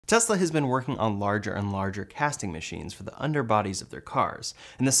Tesla has been working on larger and larger casting machines for the underbodies of their cars,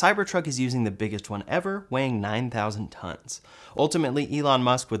 and the Cybertruck is using the biggest one ever, weighing 9,000 tons. Ultimately, Elon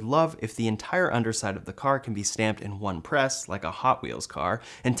Musk would love if the entire underside of the car can be stamped in one press, like a Hot Wheels car,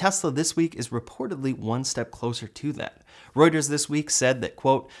 and Tesla this week is reportedly one step closer to that. Reuters this week said that,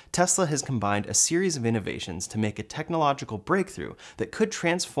 quote, Tesla has combined a series of innovations to make a technological breakthrough that could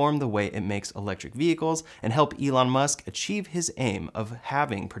transform the way it makes electric vehicles and help Elon Musk achieve his aim of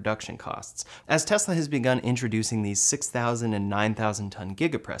halving production costs. As Tesla has begun introducing these 6,000 and 9,000 ton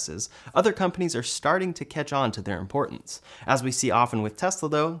gigapresses, other companies are starting to catch on to their importance. As we see often with Tesla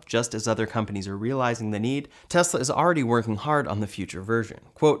though, just as other companies are realizing the need, Tesla is already working hard on the future version.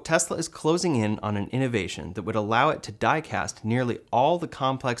 Quote, Tesla is closing in on an innovation that would allow it to die-cast nearly all the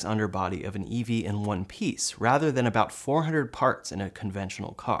complex underbody of an EV in one piece, rather than about 400 parts in a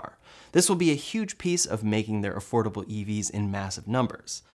conventional car. This will be a huge piece of making their affordable EVs in massive numbers.